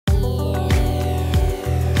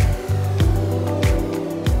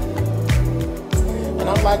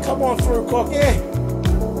Come on through, Cookie. I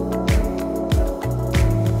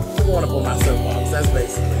want to pull my soapbox. That's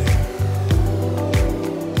basically it.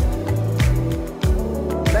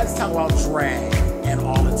 Let's talk about drag and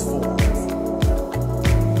all its forms.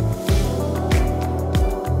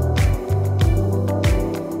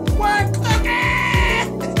 What, Cookie?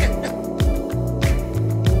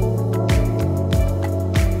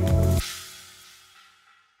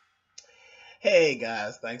 Hey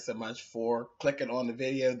guys, thanks so much for clicking on the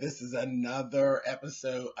video. This is another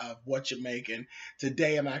episode of What You're Making.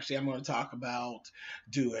 Today I'm going to talk about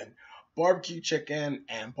doing barbecue chicken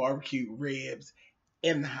and barbecue ribs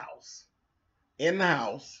in the house. In the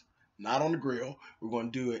house, not on the grill. We're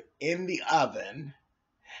going to do it in the oven,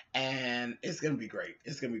 and it's going to be great.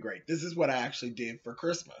 It's going to be great. This is what I actually did for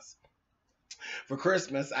Christmas. For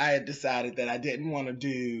Christmas, I had decided that I didn't want to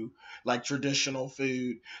do like traditional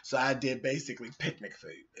food, so I did basically picnic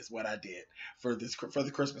food is what I did for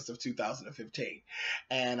the Christmas of 2015.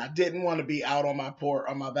 And I didn't want to be out on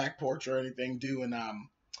my back porch or anything doing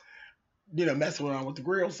messing around with the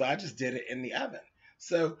grill, so I just did it in the oven.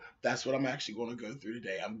 So that's what I'm actually going to go through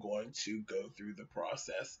today. I'm going to go through the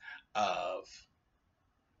process of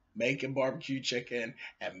making barbecue chicken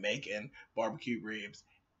and making barbecue ribs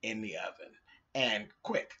in the oven. And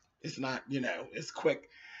quick. It's not, it's quick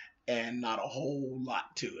and not a whole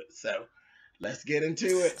lot to it. So let's get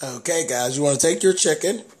into it. Okay, guys, you want to take your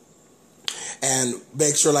chicken and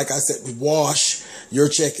make sure, like I said, wash your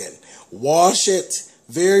chicken. Wash it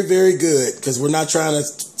very, very good, because we're not trying to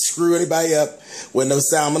screw anybody up with no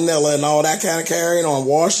salmonella and all that kind of carrying on.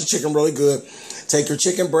 Wash the chicken really good. Take your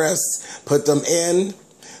chicken breasts, put them in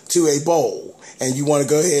to a bowl, and you want to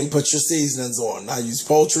go ahead and put your seasonings on. I use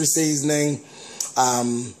poultry seasoning, a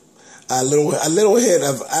little hit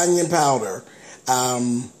of onion powder,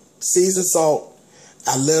 seasoned salt,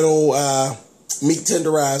 a little meat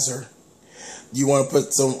tenderizer. You want to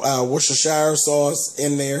put some Worcestershire sauce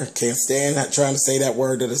in there. Can't stand trying to say that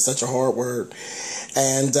word. That is such a hard word.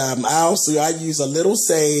 And I use a little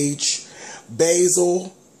sage,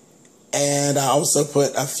 basil, and I also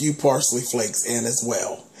put a few parsley flakes in as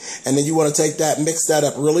well. And then you want to take that, mix that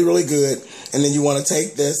up really, really good. And then you want to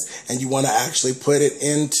take this and you want to actually put it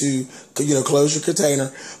into, close your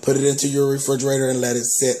container, put it into your refrigerator and let it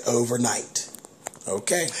sit overnight.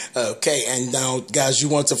 Okay. And now, guys, you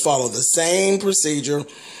want to follow the same procedure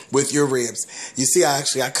with your ribs. You see, I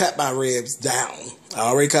cut my ribs down. I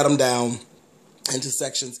already cut them down into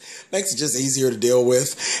sections. Makes it just easier to deal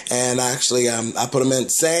with. And actually, I put them in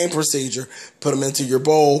same procedure. Put them into your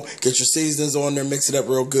bowl. Get your seasonings on there. Mix it up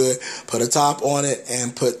real good. Put a top on it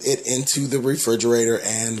and put it into the refrigerator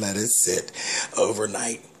and let it sit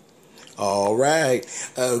overnight. All right.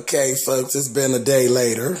 Okay, folks, it's been a day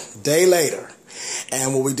later.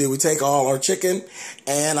 And what we do, we take all our chicken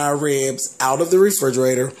and our ribs out of the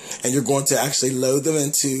refrigerator, and you're going to actually load them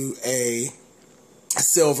into a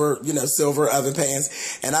silver oven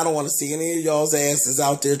pans. And I don't want to see any of y'all's asses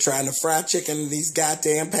out there trying to fry chicken in these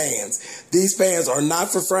goddamn pans. These pans are not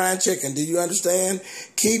for frying chicken. Do you understand?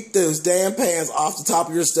 Keep those damn pans off the top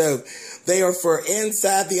of your stove. They are for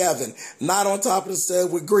inside the oven, not on top of the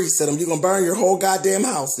stove with grease in them. You're going to burn your whole goddamn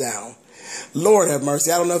house down. Lord have mercy.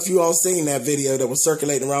 I don't know if you all seen that video that was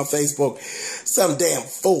circulating around Facebook. Some damn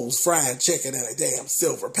fools frying chicken in a damn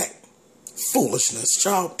silver pan. Foolishness,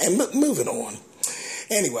 child. And moving on.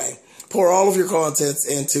 Anyway, pour all of your contents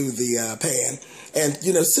into the pan and,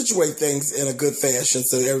 situate things in a good fashion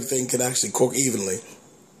so everything can actually cook evenly.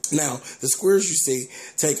 Now, the squares you see,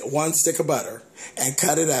 take one stick of butter and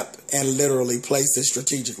cut it up and literally place it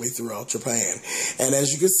strategically throughout your pan. And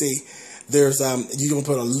as you can see, there's you're going to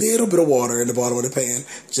put a little bit of water in the bottom of the pan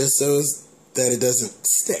just so that it doesn't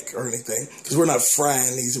stick or anything, because we're not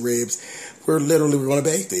frying these ribs. We're going to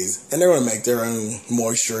bake these, and they're going to make their own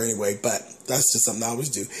moisture anyway, but that's just something I always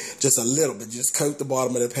do. Just a little bit. Just coat the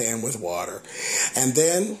bottom of the pan with water. And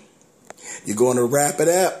then you're going to wrap it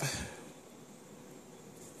up.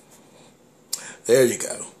 There you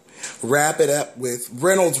go. Wrap it up with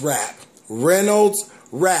Reynolds wrap. Reynolds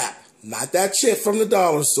wrap. Not that shit from the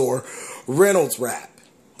dollar store. Reynolds wrap.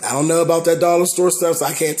 I don't know about that dollar store stuff, so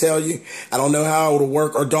I can't tell you. I don't know how it'll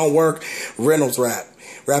work or don't work. Reynolds wrap.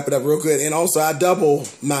 Wrap it up real good. And also, I double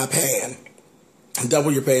my pan.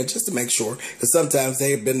 Double your pan just to make sure, because sometimes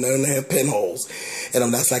they have been known to have pinholes.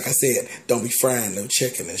 And that's like I said, don't be frying no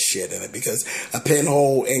chicken and shit in it, because a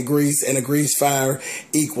pinhole in grease and a grease fire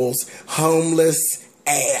equals homeless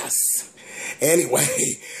ass.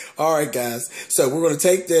 Anyway, all right, guys. So we're going to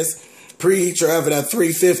take this, Preheat your oven at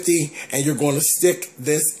 350, and you're going to stick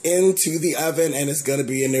this into the oven, and it's going to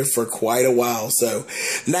be in there for quite a while. So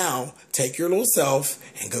now take your little self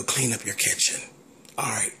and go clean up your kitchen. All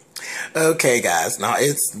right. Okay, guys. Now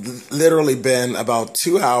it's literally been about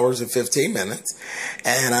 2 hours and 15 minutes,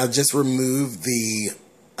 and I've just removed the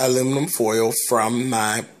aluminum foil from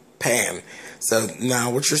my pan. So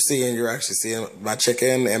now what you're seeing, you're actually seeing my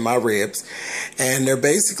chicken and my ribs, and they're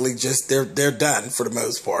basically just, they're done for the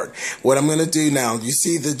most part. What I'm going to do now, you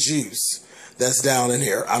see the juice that's down in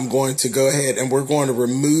here. I'm going to go ahead and we're going to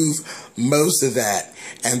remove most of that,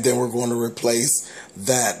 and then we're going to replace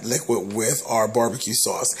that liquid with our barbecue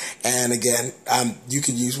sauce. And again, you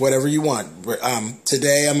can use whatever you want.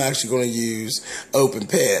 Today I'm actually going to use Open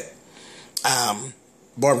Pit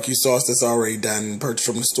barbecue sauce that's already done, purchased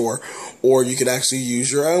from the store, or you could actually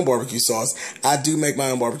use your own barbecue sauce. I do make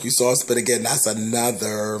my own barbecue sauce, but again, that's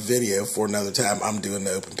another video for another time. I'm doing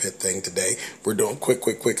the Open Pit thing today. We're doing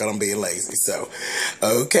quick. I'm being lazy. So,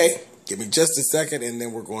 okay, give me just a second, and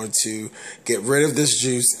then we're going to get rid of this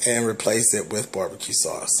juice and replace it with barbecue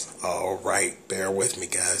sauce. All right, bear with me,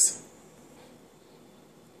 guys.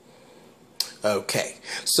 Okay,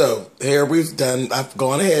 so here I've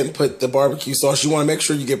gone ahead and put the barbecue sauce. You want to make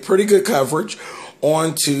sure you get pretty good coverage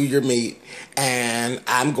onto your meat, and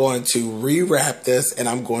I'm going to rewrap this, and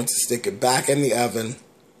I'm going to stick it back in the oven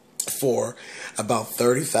for about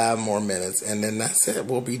 35 more minutes, and then that's it.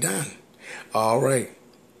 We'll be done. All right.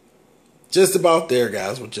 Just about there,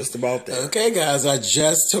 guys. We're just about there. Okay, guys, I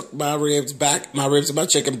just took my ribs and my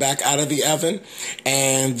chicken back out of the oven,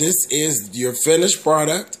 and this is your finished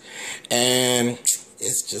product, and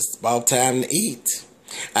it's just about time to eat.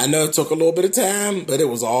 I know it took a little bit of time, but it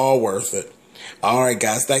was all worth it. All right,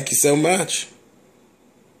 guys, thank you so much.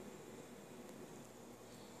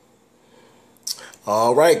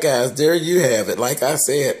 All right, guys, there you have it. Like I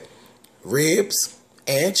said, ribs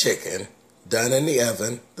and chicken done in the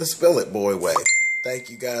oven, the Spill It Boy way. Thank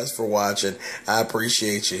you guys for watching. I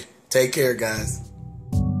appreciate you. Take care, guys.